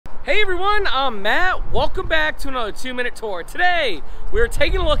Hey everyone, I'm Matt. Welcome back to another 2-minute tour. Today, we're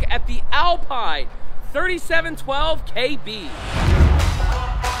taking a look at the Alpine 3712KB.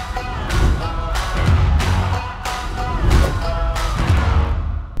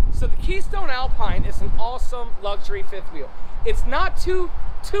 So the Keystone Alpine is an awesome luxury fifth wheel. It's not too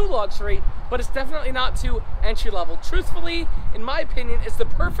luxury, but it's definitely not too entry level. Truthfully, in my opinion, it's the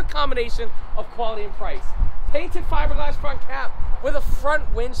perfect combination of quality and price. Painted fiberglass front cap with a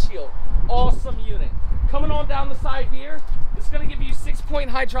front windshield. Awesome unit. Coming on down the side here, it's going to give you 6-point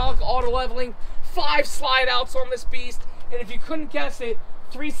hydraulic auto leveling, 5 slide outs on this beast, and if you couldn't guess it,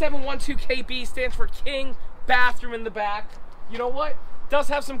 3712KB stands for King Bathroom in the back. You know what? Does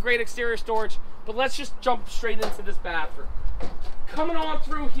have some great exterior storage, but let's just jump straight into this bathroom. Coming on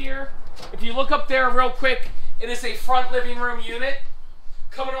through here, if you look up there real quick, it is a front living room unit.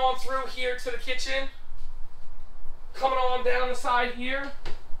 Coming on through here to the kitchen. Coming on down the side here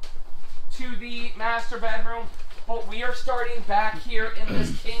to the master bedroom, but we are starting back here in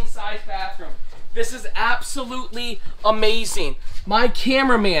this king size bathroom. This is absolutely amazing. My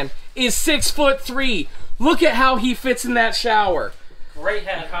cameraman is 6'3". Look at how he fits in that shower. Great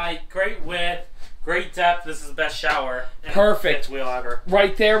head height, great width, great depth. This is the best shower. Perfect. Fifth wheel ever.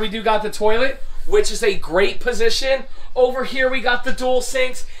 Right there we do got the toilet, which is a great position. Over here we got the dual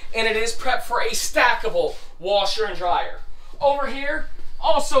sinks, and it is prepped for a stackable washer and dryer. Over here,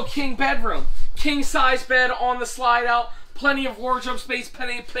 also king bedroom. King size bed on the slide out, plenty of wardrobe space,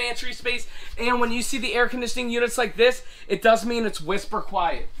 plenty of pantry space, and when you see the air conditioning units like this, it does mean it's whisper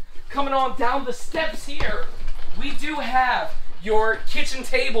quiet. Coming on down the steps here, we do have your kitchen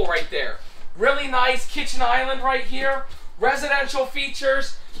table right there. Really nice kitchen island right here. Residential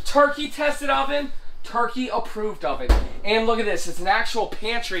features, turkey tested oven, turkey approved oven. And look at this, it's an actual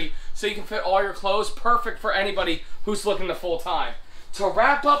pantry so you can fit all your clothes. Perfect for anybody who's looking to full time. To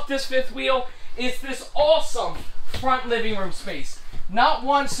wrap up this fifth wheel is this awesome front living room space. Not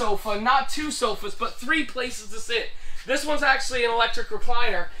one sofa, not 2 sofas, but 3 places to sit. This one's actually an electric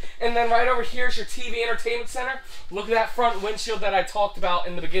recliner. And then right over here is your TV entertainment center. Look at that front windshield that I talked about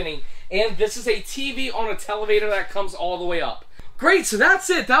in the beginning. And this is a TV on a televator that comes all the way up. Great, so that's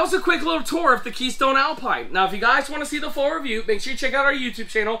it. That was a quick little tour of the Keystone Alpine. Now, if you guys want to see the full review, make sure you check out our YouTube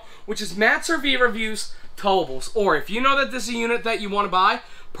channel, which is Matt's RV Reviews Towables. Or if you know that this is a unit that you want to buy,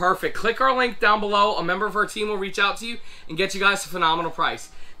 perfect. Click our link down below. A member of our team will reach out to you and get you guys a phenomenal price.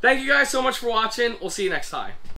 Thank you guys so much for watching. We'll see you next time.